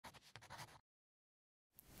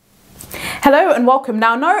Hello and welcome.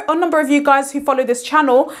 Now, a number of you guys who follow this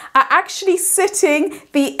channel are actually sitting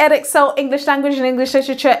the EDEXCEL English Language and English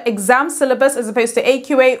Literature exam syllabus as opposed to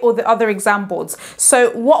AQA or the other exam boards. So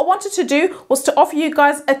what I wanted to do was to offer you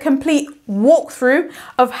guys a complete walkthrough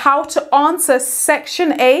of how to answer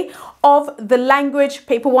Section A of the Language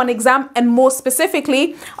Paper 1 exam, and more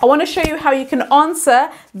specifically, I want to show you how you can answer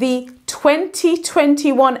the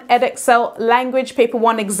 2021 EDEXCEL Language Paper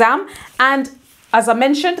 1 exam. And as I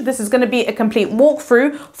mentioned, this is going to be a complete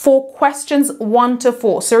walkthrough for questions 1 to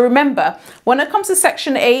 4. So remember, when it comes to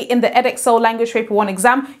Section A in the EDEXCEL Language Paper 1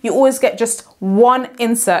 exam, you always get just one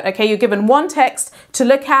insert, okay? You're given one text to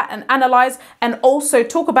look at and analyze and also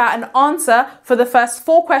talk about and answer for the first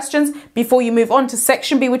 4 questions before you move on to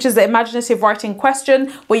Section B, which is the imaginative writing question,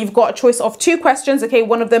 where you've got a choice of 2 questions, okay?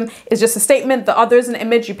 One of them is just a statement, the other is an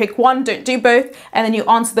image. You pick one, don't do both, and then you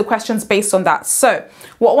answer the questions based on that. So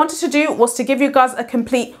what I wanted to do was to give you guys a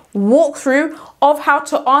complete walkthrough of how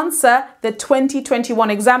to answer the 2021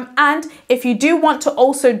 exam. And if you do want to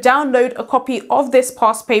also download a copy of this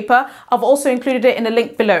past paper, I've also included it in a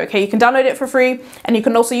link below, okay? You can download it for free, and you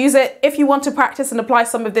can also use it if you want to practice and apply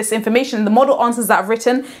some of this information and the model answers that I've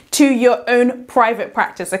written to your own private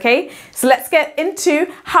practice, okay? So let's get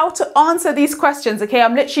into how to answer these questions, okay?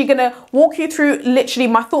 I'm literally gonna walk you through literally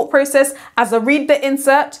my thought process as I read the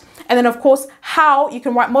insert, and then of course how you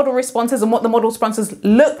can write model responses and what the model responses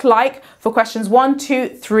look like for questions 1, 2,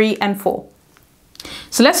 3, and 4.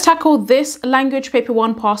 So let's tackle this Language Paper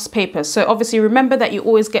 1 past paper. So obviously remember that you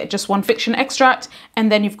always get just one fiction extract, and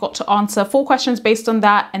then you've got to answer 4 questions based on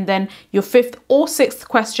that, and then your 5th or 6th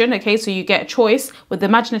question, okay, so you get a choice with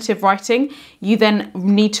imaginative writing. You then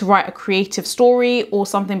need to write a creative story or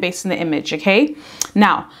something based on the image, okay?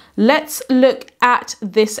 Now, let's look at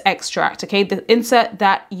this extract, okay, the insert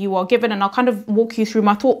that you are given, and I'll kind of walk you through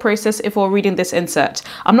my thought process if we're reading this insert.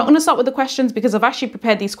 I'm not going to start with the questions because I've actually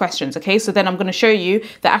prepared these questions, okay? So then I'm going to show you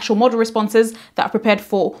the actual model responses that I've prepared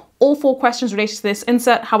for all 4 questions related to this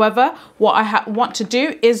insert. However, what I want to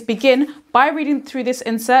do is begin by reading through this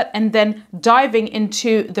insert and then diving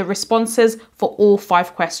into the responses for all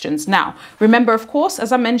 5 questions. Now, remember, of course,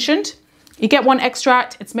 as I mentioned, you get one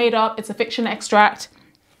extract, it's made up, it's a fiction extract.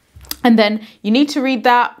 And then you need to read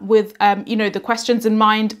that with, you know, the questions in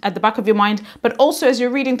mind at the back of your mind. But also as you're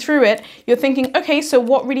reading through it, you're thinking, okay, so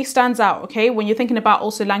what really stands out? Okay, when you're thinking about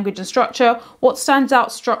also language and structure, what stands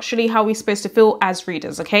out structurally, how are we supposed to feel as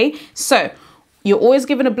readers? Okay, so you're always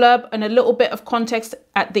given a blurb and a little bit of context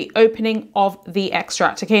at the opening of the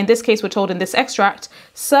extract. Okay, in this case, we're told in this extract,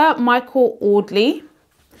 Sir Michael Audley,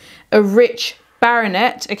 a rich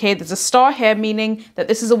baronet, okay, there's a star here, meaning that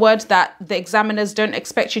this is a word that the examiners don't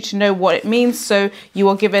expect you to know what it means, so you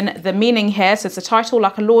are given the meaning here. So it's a title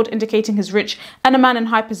like a lord, indicating his rich and a man in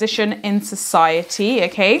high position in society,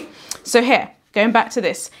 okay? So here, going back to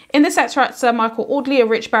this, in this extract, Sir Michael Audley, a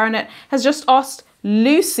rich baronet, has just asked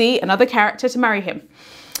Lucy, another character, to marry him.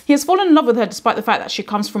 He has fallen in love with her despite the fact that she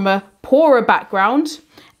comes from a poorer background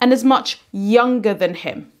and is much younger than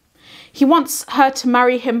him. He wants her to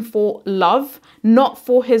marry him for love, not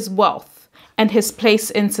for his wealth and his place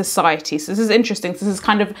in society. So this is interesting. This is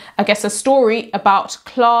kind of, I guess, a story about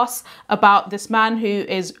class, about this man who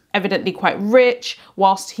is evidently quite rich,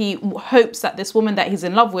 whilst he hopes that this woman that he's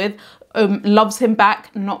in love with loves him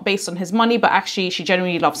back, not based on his money, but actually she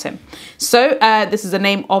genuinely loves him. So this is the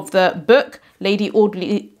name of the book, Lady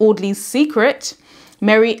Audley's Secret.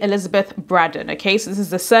 Mary Elizabeth Braddon, okay? So this is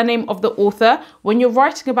the surname of the author. When you're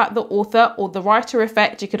writing about the author or the writer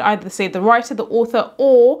effect, you could either say the writer, the author,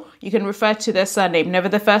 or you can refer to their surname. Never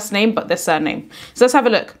the first name, but their surname. So let's have a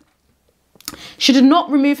look. She did not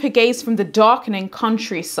remove her gaze from the darkening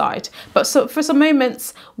countryside, but for some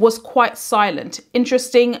moments was quite silent.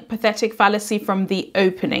 Interesting pathetic fallacy from the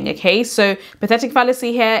opening, okay? So pathetic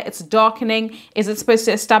fallacy here, it's darkening. Is it supposed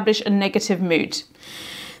to establish a negative mood?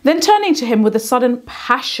 Then turning to him with a sudden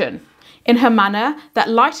passion in her manner that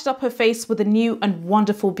lighted up her face with a new and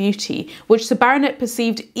wonderful beauty, which the baronet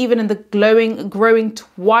perceived even in the growing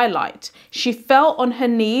twilight, she fell on her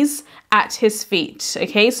knees at his feet.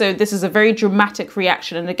 Okay, so this is a very dramatic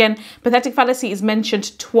reaction. And again, pathetic fallacy is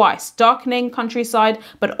mentioned twice. Darkening countryside,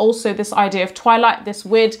 but also this idea of twilight, this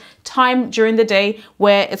weird time during the day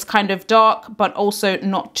where it's kind of dark, but also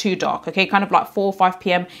not too dark. Okay, kind of like 4 or 5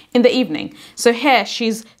 p.m. in the evening. So here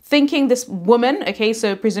she's thinking, this woman, okay,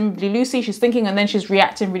 so presumably Lucy, she's thinking and then she's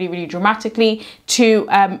reacting really, really dramatically to,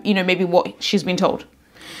 you know, maybe what she's been told.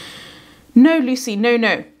 No, Lucy, no,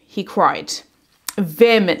 no, he cried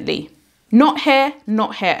vehemently. Not here,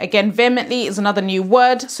 not here. Again, vehemently is another new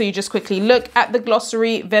word. So you just quickly look at the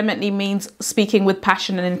glossary. Vehemently means speaking with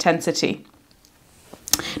passion and intensity.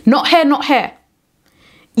 Not hair, not hair.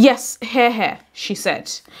 Yes, hair, hair, she said,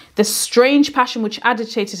 the strange passion which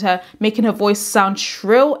agitated her, making her voice sound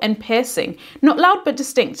shrill and piercing, not loud but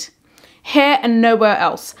distinct. Hair and nowhere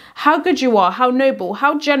else. How good you are, how noble,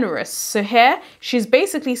 how generous. So here, she's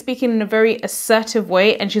basically speaking in a very assertive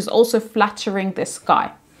way, and she's also flattering this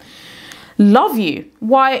guy. Love you?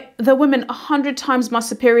 Why, there are women 100 times my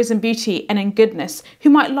superiors in beauty and in goodness who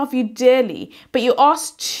might love you dearly, but you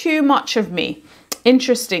ask too much of me.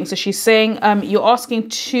 Interesting. So she's saying, you're asking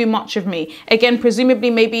too much of me. Again,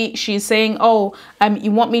 presumably, maybe she's saying, oh,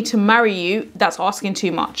 you want me to marry you. That's asking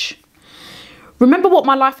too much. Remember what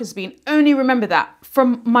my life has been. Only remember that.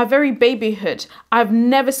 From my very babyhood, I've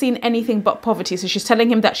never seen anything but poverty. So she's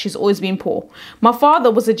telling him that she's always been poor. My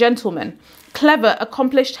father was a gentleman, clever,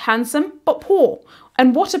 accomplished, handsome, but poor.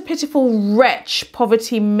 And what a pitiful wretch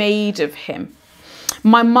poverty made of him.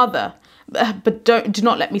 My mother, but do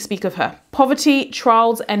not let me speak of her. Poverty,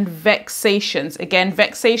 trials, and vexations. Again,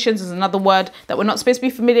 vexations is another word that we're not supposed to be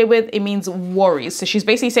familiar with. It means worries. So she's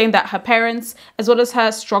basically saying that her parents, as well as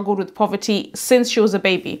her, struggled with poverty since she was a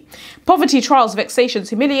baby. Poverty, trials, vexations,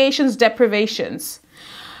 humiliations, deprivations.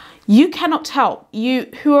 You cannot tell, you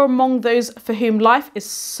who are among those for whom life is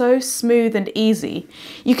so smooth and easy.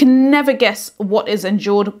 You can never guess what is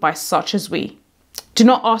endured by such as we. Do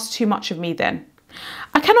not ask too much of me then.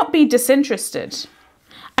 I cannot be disinterested.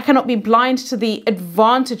 I cannot be blind to the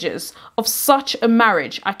advantages of such a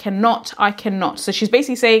marriage. I cannot. So she's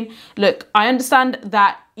basically saying, look, I understand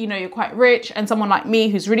that, you know, you're quite rich, and someone like me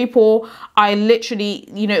who's really poor, I literally,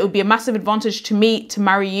 you know, it would be a massive advantage to me to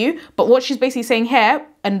marry you. But what she's basically saying here,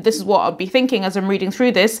 and this is what I'll be thinking as I'm reading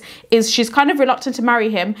through this, is she's kind of reluctant to marry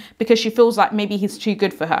him because she feels like maybe he's too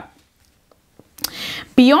good for her.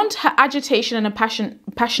 Beyond her agitation and a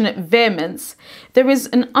passionate vehemence, there is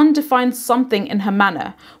an undefined something in her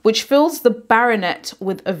manner which fills the baronet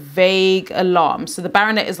with a vague alarm. So the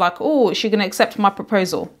baronet is like, oh, is she going to accept my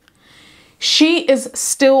proposal? She is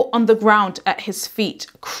still on the ground at his feet,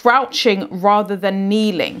 crouching rather than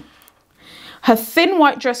kneeling. Her thin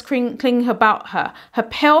white dress clinging about her, her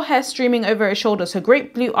pale hair streaming over her shoulders, her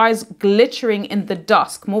great blue eyes glittering in the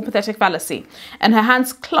dusk, more pathetic fallacy, and her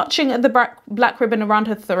hands clutching at the black ribbon around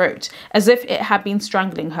her throat, as if it had been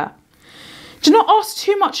strangling her. Do not ask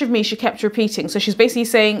too much of me, she kept repeating. So she's basically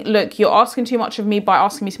saying, look, you're asking too much of me by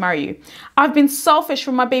asking me to marry you. I've been selfish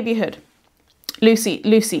from my babyhood.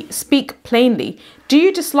 Lucy, speak plainly. Do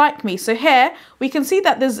you dislike me? So here we can see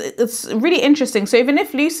that it's really interesting. So even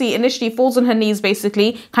if Lucy initially falls on her knees,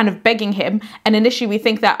 basically kind of begging him, and initially we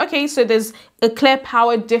think that, okay, so there's a clear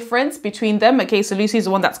power difference between them. Okay, so Lucy's the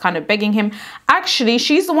one that's kind of begging him. Actually,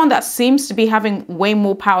 she's the one that seems to be having way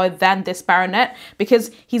more power than this baronet, because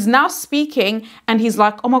he's now speaking and he's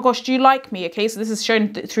like, oh my gosh, do you like me? Okay, so this is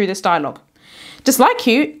shown through this dialogue. Dislike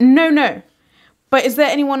you? No. But is there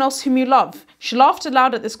anyone else whom you love? She laughed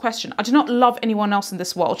aloud at this question. I do not love anyone else in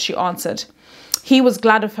this world, she answered. He was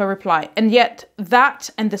glad of her reply, and yet that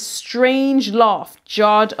and the strange laugh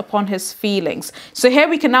jarred upon his feelings. So here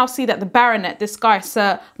we can now see that the baronet, this guy,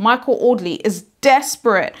 Sir Michael Audley, is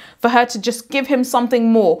desperate for her to just give him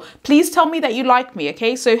something more. Please tell me that you like me,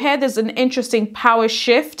 okay? So here there's an interesting power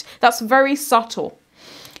shift that's very subtle.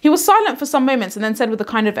 He was silent for some moments and then said with a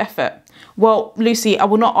kind of effort, well, Lucy, I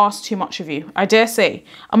will not ask too much of you. I dare say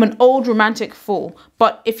I'm an old romantic fool,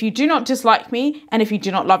 but if you do not dislike me and if you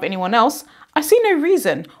do not love anyone else, I see no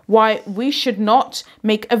reason why we should not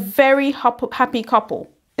make a very happy couple.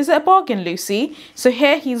 Is it a bargain, Lucy? So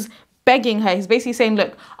here he's begging her. He's basically saying,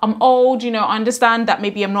 look, I'm old, you know, I understand that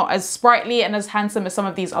maybe I'm not as sprightly and as handsome as some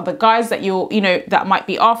of these other guys that that might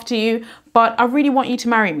be after you, but I really want you to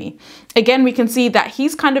marry me. Again, we can see that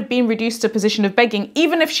he's kind of being reduced to a position of begging,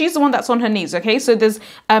 even if she's the one that's on her knees, okay? So there's,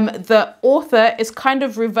 the author is kind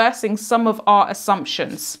of reversing some of our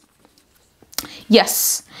assumptions.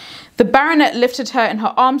 Yes. The baronet lifted her in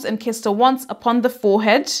her arms and kissed her once upon the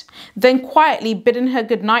forehead. Then quietly bidding her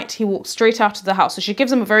good night, he walked straight out of the house. So she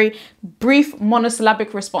gives him a very brief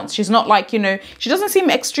monosyllabic response. She's not like, she doesn't seem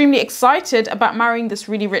extremely excited about marrying this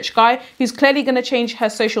really rich guy who's clearly going to change her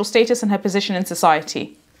social status and her position in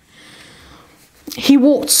society. He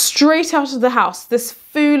walked straight out of the house, this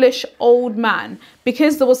foolish old man,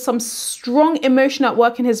 because there was some strong emotion at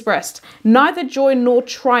work in his breast, neither joy nor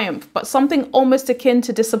triumph, but something almost akin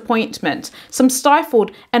to disappointment, some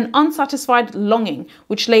stifled and unsatisfied longing,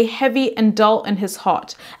 which lay heavy and dull in his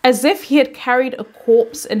heart, as if he had carried a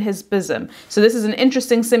corpse in his bosom. So this is an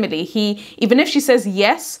interesting simile. Even if she says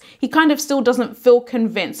yes, he kind of still doesn't feel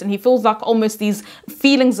convinced, and he feels like almost these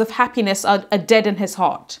feelings of happiness are dead in his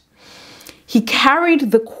heart. He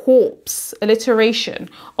carried the corpse, alliteration,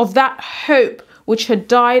 of that hope which had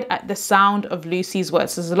died at the sound of Lucy's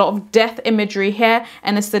words. There's a lot of death imagery here,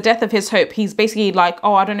 and it's the death of his hope. He's basically like,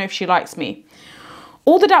 oh, I don't know if she likes me.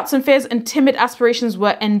 All the doubts and fears and timid aspirations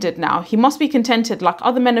were ended now. He must be contented, like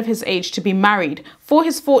other men of his age, to be married for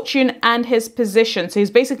his fortune and his position. So he's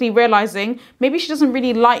basically realizing maybe she doesn't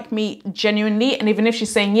really like me genuinely. And even if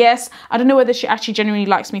she's saying yes, I don't know whether she actually genuinely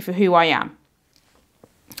likes me for who I am.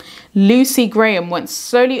 Lucy Graham went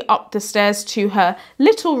slowly up the stairs to her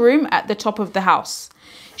little room at the top of the house.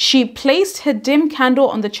 She placed her dim candle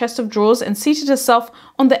on the chest of drawers and seated herself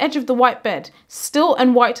on the edge of the white bed, still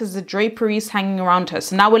and white as the draperies hanging around her.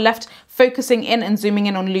 So now we're left focusing in and zooming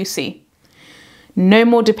in on Lucy. No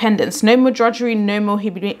more dependence, no more drudgery, no more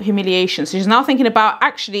humiliation. So she's now thinking about,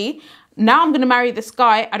 actually, now I'm going to marry this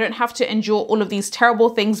guy. I don't have to endure all of these terrible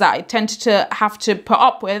things that I tend to have to put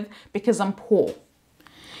up with because I'm poor.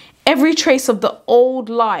 Every trace of the old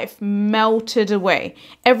life melted away.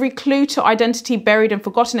 Every clue to identity buried and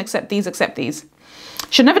forgotten except these.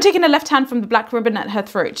 She had never taken her left hand from the black ribbon at her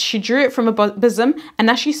throat. She drew it from her bosom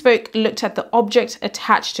and as she spoke, looked at the object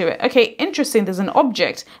attached to it. Okay, interesting. There's an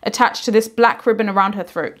object attached to this black ribbon around her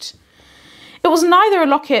throat. It was neither a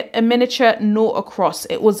locket, a miniature, nor a cross.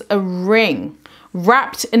 It was a ring,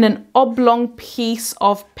 wrapped in an oblong piece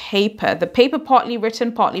of paper. The paper partly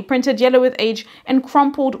written, partly printed, yellow with age and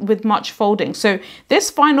crumpled with much folding. So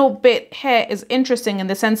this final bit here is interesting in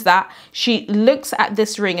the sense that she looks at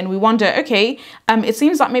this ring and we wonder, okay, it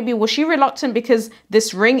seems like maybe was she reluctant because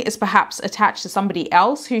this ring is perhaps attached to somebody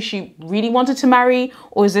else who she really wanted to marry?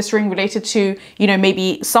 Or is this ring related to, you know,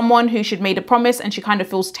 maybe someone who she'd made a promise and she kind of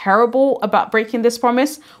feels terrible about breaking this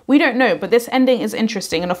promise? We don't know, but this ending is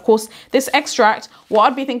interesting. And of course, this extract, what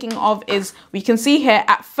I'd be thinking of is we can see here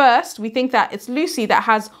at first, we think that it's Lucy that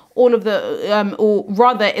has all of the, or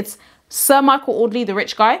rather it's Sir Michael Audley, the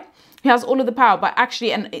rich guy, who has all of the power, but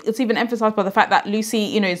actually, and it's even emphasized by the fact that Lucy,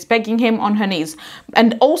 you know, is begging him on her knees.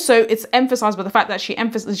 And also it's emphasized by the fact that she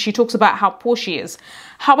talks about how poor she is.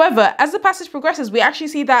 However, as the passage progresses, we actually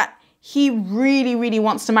see that he really, really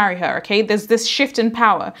wants to marry her, okay? There's this shift in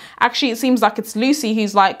power. Actually, it seems like it's Lucy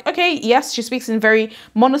who's like, okay, yes, she speaks in a very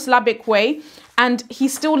monosyllabic way, and he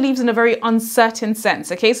still leaves in a very uncertain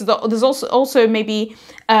sense, okay? So there's also maybe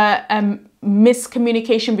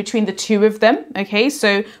miscommunication between the two of them, okay?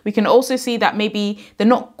 So we can also see that maybe they're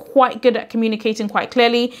not quite good at communicating quite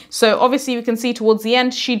clearly. So obviously we can see towards the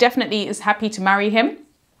end, she definitely is happy to marry him.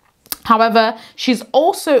 However, she's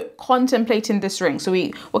also contemplating this ring. So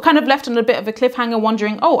we're kind of left on a bit of a cliffhanger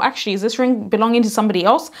wondering, oh, actually, is this ring belonging to somebody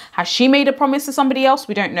else? Has she made a promise to somebody else?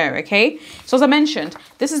 We don't know, okay? So as I mentioned,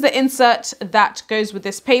 this is the insert that goes with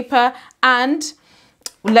this paper. And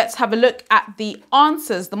let's have a look at the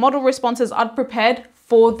answers, the model responses I'd prepared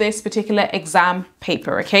for this particular exam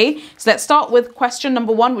paper, okay? So let's start with question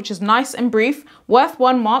number 1, which is nice and brief, worth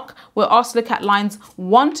 1 mark. We're asked to look at lines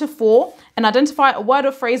 1 to 4 and identify a word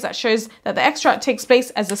or phrase that shows that the extract takes place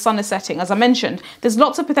as the sun is setting. As I mentioned, there's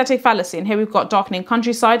lots of pathetic fallacy, and here we've got darkening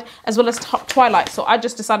countryside as well as twilight. So I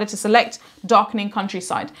just decided to select darkening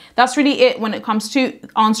countryside. That's really it when it comes to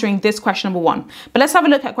answering this question number 1. But let's have a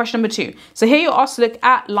look at question number 2. So here you're asked to look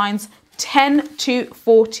at lines 10 to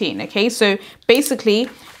 14, okay? So basically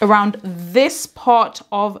around this part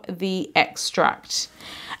of the extract.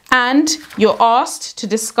 And you're asked to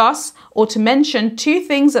discuss or to mention 2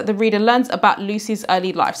 things that the reader learns about Lucy's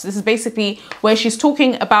early life. So this is basically where she's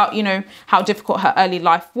talking about, you know, how difficult her early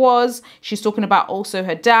life was. She's talking about also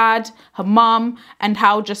her dad, her mum, and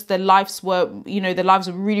how just their lives were, you know, their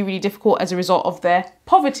lives were really, really difficult as a result of their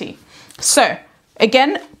poverty. So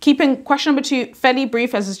again, keeping question number 2 fairly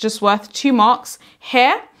brief as it's just worth 2 marks.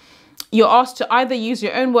 Here, you're asked to either use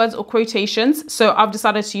your own words or quotations. So I've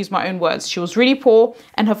decided to use my own words. She was really poor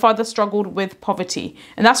and her father struggled with poverty.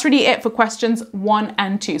 And that's really it for questions 1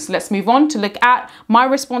 and 2. So let's move on to look at my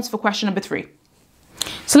response for question number 3.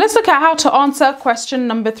 So let's look at how to answer question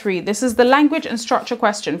number 3. This is the language and structure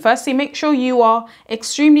question. Firstly, make sure you are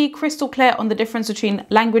extremely crystal clear on the difference between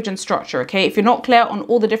language and structure, okay? If you're not clear on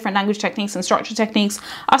all the different language techniques and structure techniques,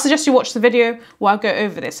 I suggest you watch the video where I go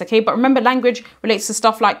over this, okay? But remember, language relates to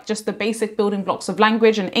stuff like just the basic building blocks of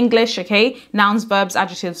language and English, okay? Nouns, verbs,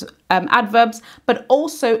 adjectives, adverbs, but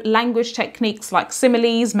also language techniques like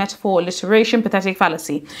similes, metaphor, alliteration, pathetic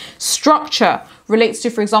fallacy. Structure relates to,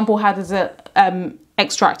 for example, how does it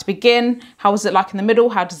extract begin? How is it like in the middle?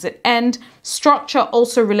 How does it end? Structure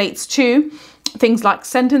also relates to things like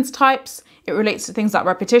sentence types. It relates to things like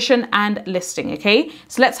repetition and listing, okay?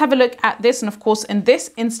 So let's have a look at this. And of course, in this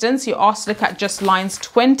instance, you're asked to look at just lines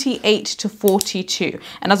 28 to 42.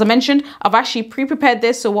 And as I mentioned, I've actually pre-prepared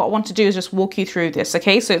this. So what I want to do is just walk you through this,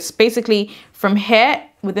 okay? So it's basically from here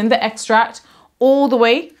within the extract all the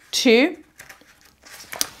way to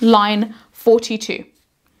line 42.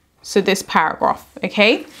 So this paragraph,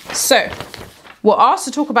 okay? So we're asked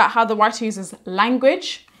to talk about how the writer uses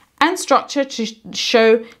language and structure to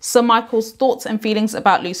show Sir Michael's thoughts and feelings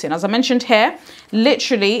about Lucy. And as I mentioned here,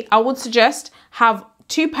 literally, I would suggest have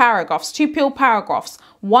two paragraphs, two peel paragraphs,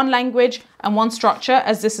 one language and one structure,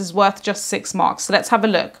 as this is worth just 6 marks. So let's have a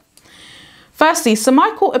look. Firstly, Sir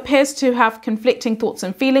Michael appears to have conflicting thoughts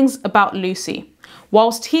and feelings about Lucy.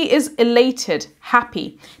 Whilst he is elated,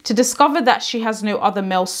 happy, to discover that she has no other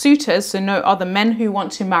male suitors, so no other men who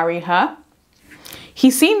want to marry her, he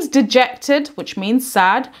seems dejected, which means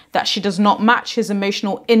sad, that she does not match his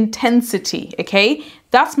emotional intensity, okay?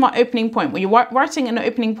 That's my opening point. When you're writing an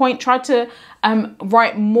opening point, try to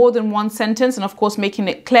write more than one sentence, and of course making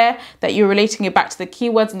it clear that you're relating it back to the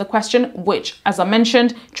keywords in the question, which, as I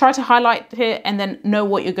mentioned, try to highlight here and then know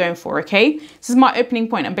what you're going for, okay? This is my opening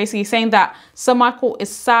point. I'm basically saying that Sir Michael is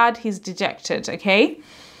sad, he's dejected, okay?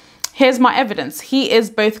 Here's my evidence. He is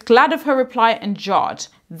both glad of her reply and jarred.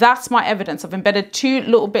 That's my evidence. I've embedded 2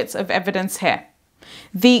 little bits of evidence here.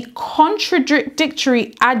 The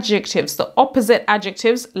contradictory adjectives, the opposite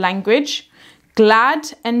adjectives, language,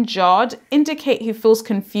 glad and jarred, indicate he feels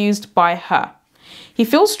confused by her. He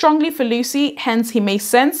feels strongly for Lucy, hence he may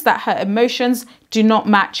sense that her emotions do not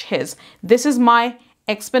match his. This is my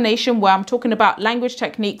explanation where I'm talking about language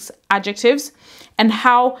techniques, adjectives, and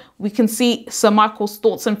how we can see Sir Michael's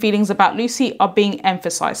thoughts and feelings about Lucy are being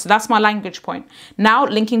emphasized. So that's my language point. Now,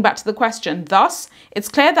 linking back to the question, thus, it's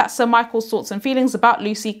clear that Sir Michael's thoughts and feelings about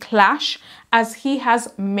Lucy clash as he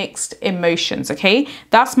has mixed emotions, okay?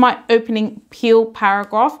 That's my opening peel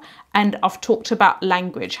paragraph, and I've talked about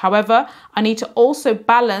language. However, I need to also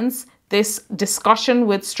balance this discussion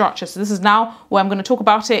with structure. So this is now where I'm going to talk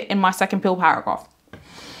about it in my second peel paragraph.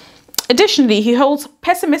 Additionally, he holds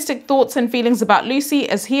pessimistic thoughts and feelings about Lucy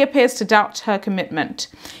as he appears to doubt her commitment.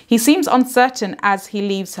 He seems uncertain as he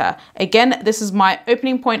leaves her. Again, this is my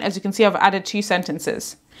opening point. As you can see, I've added 2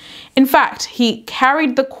 sentences. In fact, he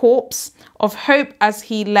carried the corpse of hope as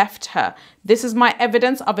he left her. This is my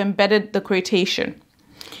evidence. I've embedded the quotation.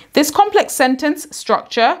 This complex sentence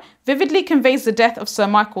structure vividly conveys the death of Sir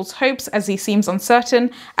Michael's hopes as he seems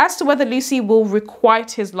uncertain as to whether Lucy will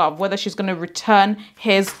requite his love, whether she's going to return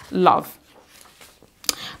his love.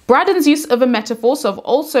 Braddon's use of a metaphor, so I've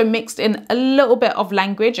also mixed in a little bit of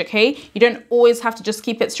language, okay? You don't always have to just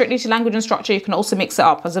keep it strictly to language and structure. You can also mix it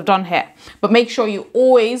up, as I've done here. But make sure you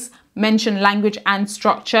always mention language and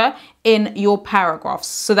structure in your paragraphs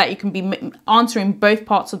so that you can be answering both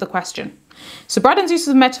parts of the question. So Braddon's use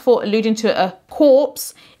of metaphor alluding to a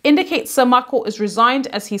corpse indicates Sir Michael is resigned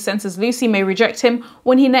as he senses Lucy may reject him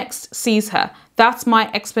when he next sees her. That's my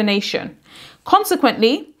explanation.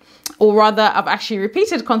 Consequently, or rather, I've actually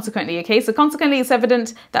repeated consequently, okay? So consequently, it's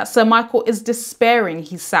evident that Sir Michael is despairing,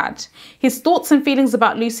 he's sad. His thoughts and feelings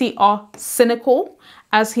about Lucy are cynical,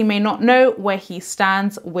 as he may not know where he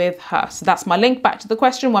stands with her. So that's my link back to the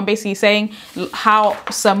question when I'm basically saying how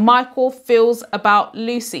Sir Michael feels about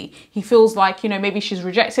Lucy. He feels like, you know, maybe she's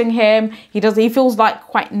rejecting him. He feels like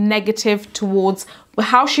quite negative towards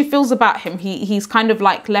how she feels about him. He's kind of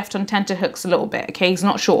like left on tenterhooks a little bit, okay? He's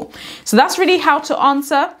not sure. So that's really how to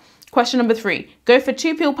answer question number 3. Go for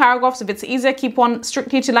 2 peel paragraphs. If it's easier, keep one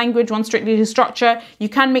strictly to language, one strictly to structure. You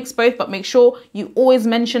can mix both, but make sure you always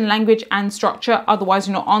mention language and structure. Otherwise,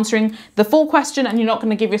 you're not answering the full question and you're not going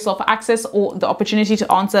to give yourself access or the opportunity to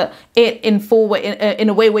answer it in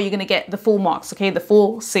a way where you're going to get the full marks, okay? The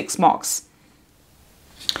full 6 marks.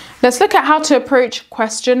 Let's look at how to approach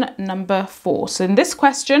question number 4. So in this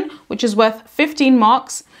question, which is worth 15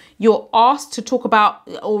 marks, you're asked to talk about,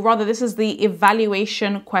 or rather this is the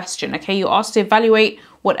evaluation question, okay? You're asked to evaluate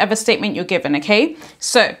whatever statement you're given, okay?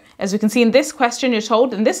 So as we can see in this question, you're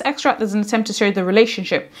told in this extract, there's an attempt to show the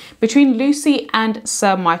relationship between Lucy and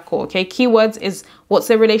Sir Michael, okay? Keywords is what's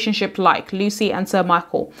their relationship like, Lucy and Sir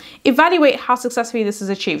Michael. Evaluate how successfully this is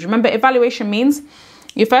achieved. Remember, evaluation means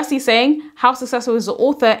you're firstly saying how successful is the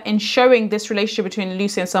author in showing this relationship between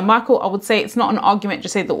Lucy and Sir Michael. I would say it's not an argument to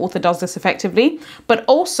say the author does this effectively, but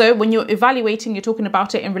also when you're evaluating, you're talking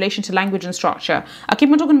about it in relation to language and structure. I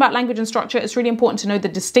keep on talking about language and structure. It's really important to know the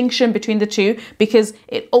distinction between the two because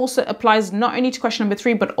it also applies not only to question number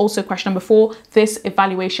 3, but also question number 4, this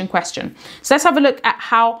evaluation question. So let's have a look at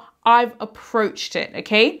how I've approached it,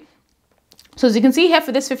 okay? So as you can see here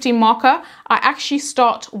for this 15 marker, I actually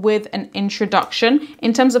start with an introduction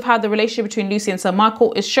in terms of how the relationship between Lucy and Sir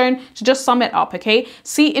Michael is shown. To just sum it up, okay?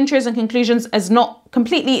 See intros and conclusions as not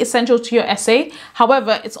completely essential to your essay.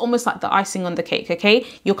 However, it's almost like the icing on the cake, okay?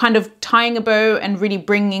 You're kind of tying a bow and really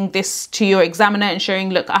bringing this to your examiner and showing,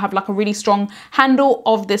 look, I have like a really strong handle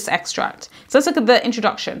of this extract. So let's look at the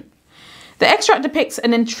introduction. The extract depicts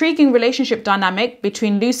an intriguing relationship dynamic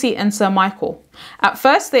between Lucy and Sir Michael. At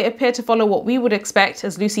first, they appear to follow what we would expect,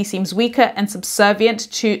 as Lucy seems weaker and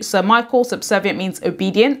subservient to Sir Michael. Subservient means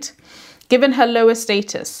obedient, given her lower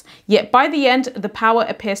status. Yet by the end, the power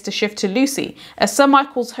appears to shift to Lucy, as Sir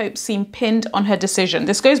Michael's hopes seem pinned on her decision.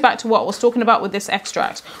 This goes back to what I was talking about with this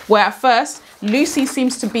extract, where at first, Lucy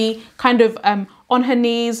seems to be kind of on her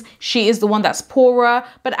knees. She is the one that's poorer,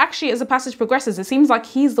 but actually as the passage progresses, it seems like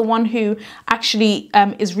he's the one who actually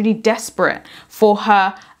is really desperate for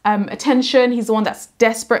her attention. He's the one that's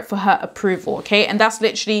desperate for her approval, okay? And that's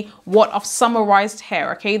literally what I've summarized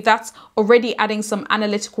here, okay? That's already adding some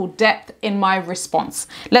analytical depth in my response.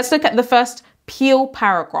 Let's look at the first Peel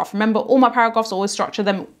paragraph. Remember, all my paragraphs always structure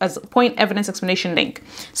them as point, evidence, explanation, link.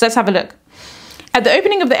 So let's have a look. At the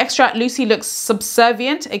opening of the extract, Lucy looks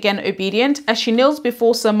subservient, again obedient, as she kneels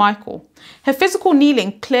before Sir Michael. Her physical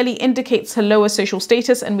kneeling clearly indicates her lower social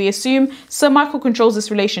status, and we assume Sir Michael controls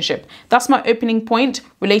this relationship. That's my opening point,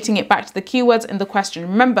 relating it back to the keywords in the question.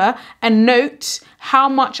 Remember, and note how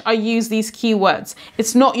much I use these keywords.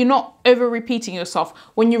 You're not over repeating yourself.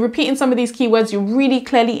 When you're repeating some of these keywords, you're really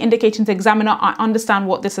clearly indicating to the examiner, I understand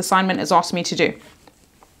what this assignment has asked me to do.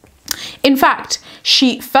 In fact,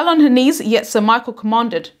 she fell on her knees, yet Sir Michael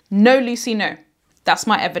commanded, "No, Lucy, no." That's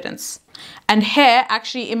my evidence. And here,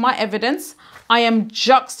 actually, in my evidence, I am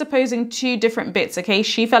juxtaposing two different bits, okay?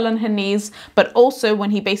 She fell on her knees, but also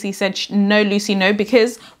when he basically said, "No, Lucy, no,"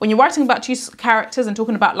 because when you're writing about two characters and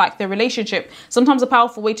talking about like their relationship, sometimes a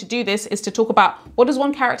powerful way to do this is to talk about what does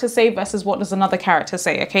one character say versus what does another character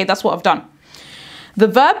say, okay? That's what I've done. The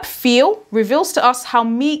verb feel reveals to us how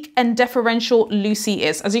meek and deferential Lucy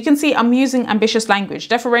is. As you can see, I'm using ambitious language.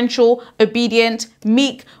 Deferential, obedient,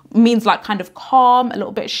 meek means like kind of calm, a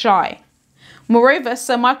little bit shy. Moreover,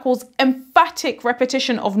 Sir Michael's emphatic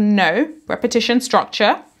repetition of no, repetition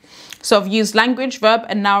structure. So I've used language, verb,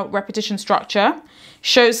 and now repetition structure,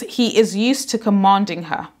 shows he is used to commanding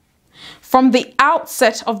her. From the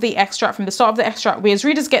outset of the extract, from the start of the extract, we as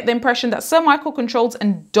readers get the impression that Sir Michael controls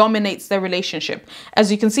and dominates their relationship.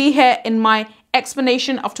 As you can see here in my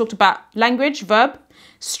explanation, I've talked about language, verb,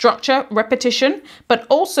 structure, repetition, but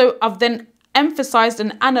also I've then emphasized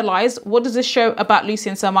and analyzed what does this show about Lucy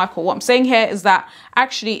and Sir Michael. What I'm saying here is that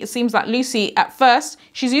actually it seems like Lucy at first,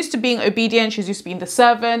 she's used to being obedient, she's used to being the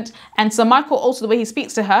servant, and Sir Michael also the way he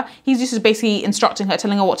speaks to her, he's used to basically instructing her,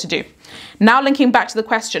 telling her what to do. Now linking back to the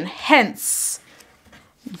question, hence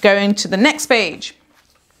going to the next page.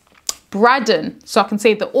 Braddon, so I can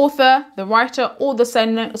say the author, the writer, or the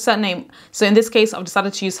surname. So in this case, I've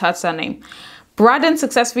decided to use her surname. Braddon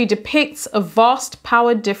successfully depicts a vast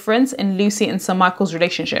power difference in Lucy and Sir Michael's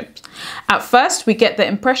relationship. At first, we get the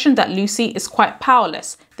impression that Lucy is quite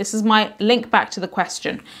powerless. This is my link back to the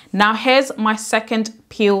question. Now here's my second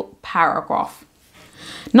Peel paragraph.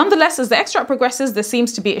 Nonetheless, as the extract progresses, there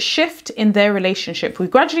seems to be a shift in their relationship. We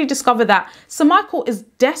gradually discover that Sir Michael is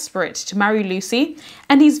desperate to marry Lucy,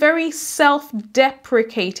 and he's very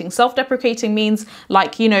self-deprecating. Self-deprecating means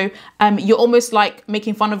like, you know, you're almost like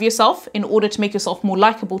making fun of yourself in order to make yourself more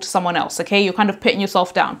likable to someone else, okay? You're kind of putting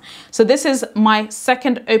yourself down. So this is my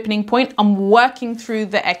second opening point. I'm working through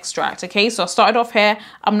the extract, okay? So I started off here.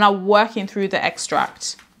 I'm now working through the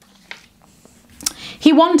extract.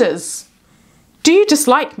 He wonders, "Do you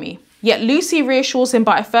dislike me?" Yet Lucy reassures him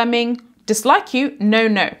by affirming, "Dislike you? No,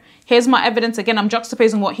 no." Here's my evidence. Again, I'm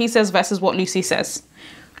juxtaposing what he says versus what Lucy says.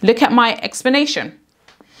 Look at my explanation.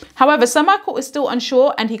 However, Sir Michael is still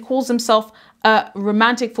unsure and he calls himself a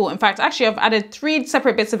romantic fool. In fact, actually, I've added 3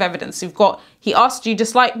 separate bits of evidence. You've got, he asked, "Do you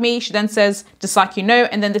dislike me?" She then says, "Dislike you, no."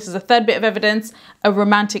 And then this is a third bit of evidence, a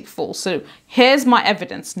romantic fool. So here's my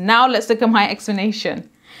evidence. Now let's look at my explanation.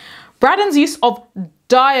 Braddon's use of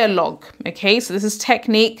dialogue, okay, so this is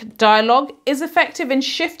technique, dialogue, is effective in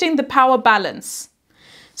shifting the power balance.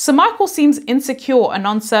 Sir Michael seems insecure and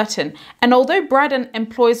uncertain, and although Braddon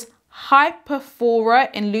employs hyperphora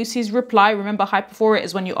in Lucy's reply, remember hyperphora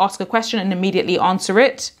is when you ask a question and immediately answer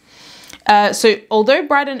it. So although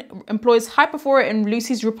Braddon employs hyperphora in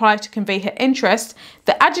Lucy's reply to convey her interest,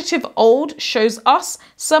 the adjective old shows us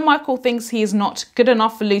Sir Michael thinks he is not good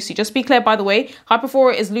enough for Lucy. Just be clear, by the way,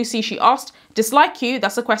 hyperphora is Lucy. She asked, "Dislike you?"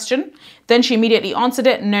 That's a question. Then she immediately answered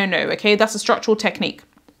it, "No, no." Okay, that's a structural technique.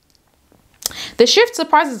 The shift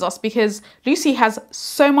surprises us because Lucy has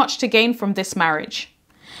so much to gain from this marriage.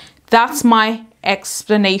 That's my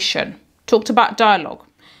explanation. Talked about dialogue,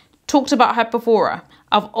 talked about hyperphora.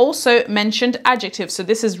 I've also mentioned adjectives. So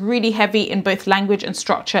this is really heavy in both language and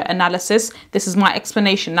structure analysis. This is my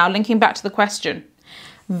explanation. Now linking back to the question.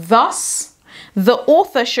 Thus, the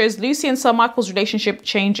author shows Lucy and Sir Michael's relationship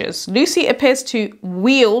changes. Lucy appears to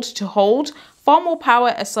wield, to hold far more power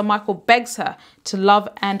as Sir Michael begs her to love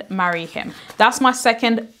and marry him. That's my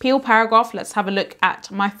second Peel paragraph. Let's have a look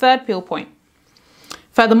at my third Peel point.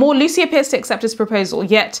 Furthermore, Lucy appears to accept his proposal,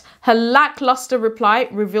 yet her lackluster reply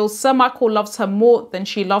reveals Sir Michael loves her more than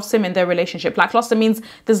she loves him in their relationship. Lackluster means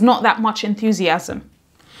there's not that much enthusiasm.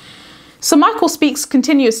 Sir Michael speaks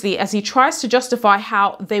continuously as he tries to justify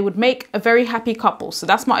how they would make a very happy couple. So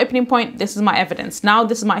that's my opening point. This is my evidence. Now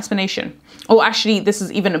this is my explanation. Or actually, this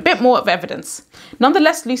is even a bit more of evidence.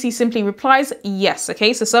 Nonetheless, Lucy simply replies yes.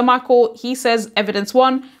 Okay, so Sir Michael, he says evidence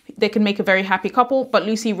 1, they can make a very happy couple, but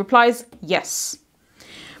Lucy replies yes.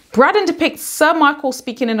 Braddon depicts Sir Michael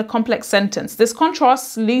speaking in a complex sentence. This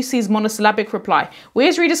contrasts Lucy's monosyllabic reply. We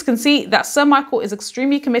as readers can see that Sir Michael is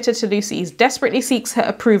extremely committed to Lucy. He desperately seeks her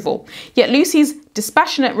approval. Yet Lucy's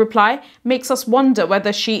dispassionate reply makes us wonder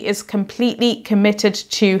whether she is completely committed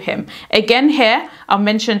to him. Again here, I've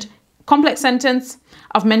mentioned complex sentence.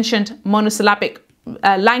 I've mentioned monosyllabic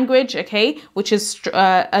language, okay, which is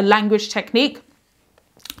a language technique.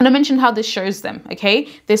 And I mentioned how this shows them, okay?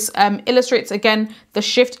 This illustrates, again, the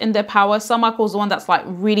shift in their power. Sir Michael's the one that's like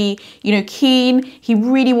really, keen. He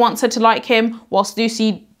really wants her to like him, whilst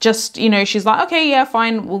Lucy just, she's like, okay, yeah,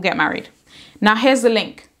 fine, we'll get married. Now, here's the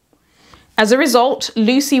link. As a result,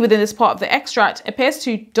 Lucy, within this part of the extract, appears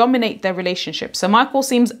to dominate their relationship. So Michael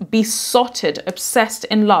seems besotted, obsessed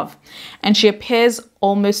in love, and she appears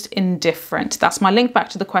almost indifferent. That's my link back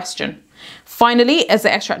to the question. Finally, as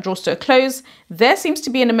the extract draws to a close, there seems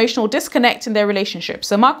to be an emotional disconnect in their relationship.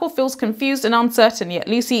 So Michael feels confused and uncertain, yet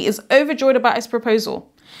Lucy is overjoyed about his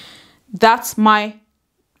proposal. That's my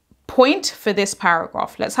point for this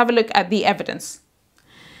paragraph. Let's have a look at the evidence.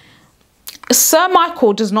 Sir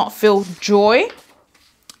Michael does not feel joy,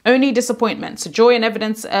 only disappointment. So joy and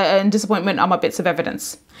evidence and disappointment are my bits of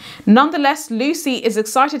evidence. Nonetheless, Lucy is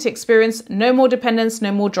excited to experience no more dependence,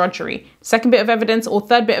 no more drudgery. Second bit of evidence, or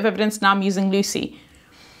third bit of evidence, now I'm using Lucy.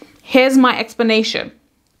 Here's my explanation.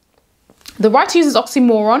 The writer uses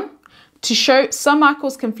oxymoron to show Sir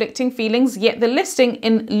Michael's conflicting feelings, yet the listing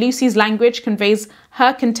in Lucy's language conveys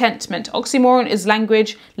her contentment. Oxymoron is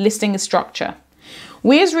language, listing is structure.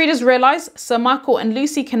 We as readers realise Sir Michael and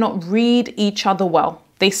Lucy cannot read each other well.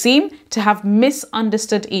 They seem to have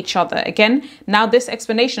misunderstood each other. Again, now this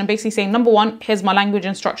explanation, I'm basically saying, number one, here's my language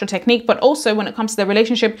and structure technique, but also when it comes to their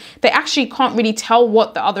relationship, they actually can't really tell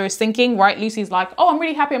what the other is thinking, right? Lucy's like, oh, I'm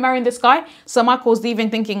really happy I'm marrying this guy. So Michael's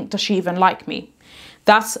even thinking, does she even like me?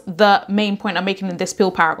 That's the main point I'm making in this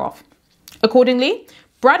Peel paragraph. Accordingly,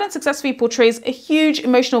 Braddon successfully portrays a huge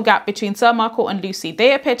emotional gap between Sir Michael and Lucy.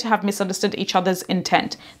 They appear to have misunderstood each other's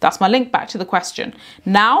intent. That's my link back to the question.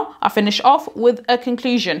 Now, I'll finish off with a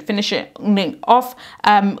conclusion, finishing off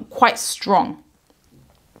quite strong.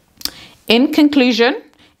 In conclusion,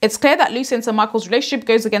 it's clear that Lucy and Sir Michael's relationship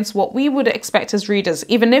goes against what we would expect as readers.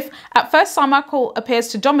 Even if at first Sir Michael appears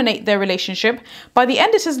to dominate their relationship, by the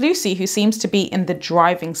end it is Lucy who seems to be in the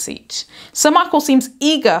driving seat. Sir Michael seems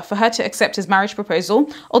eager for her to accept his marriage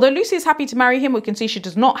proposal. Although Lucy is happy to marry him, we can see she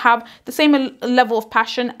does not have the same level of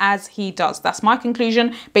passion as he does. That's my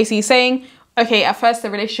conclusion, basically saying, okay, at first the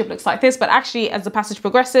relationship looks like this, but actually as the passage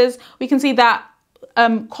progresses, we can see that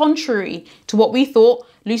contrary to what we thought,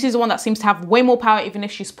 Lucy's the one that seems to have way more power even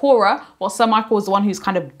if she's poorer, while Sir Michael is the one who's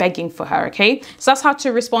kind of begging for her, okay? So that's how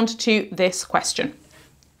to respond to this question.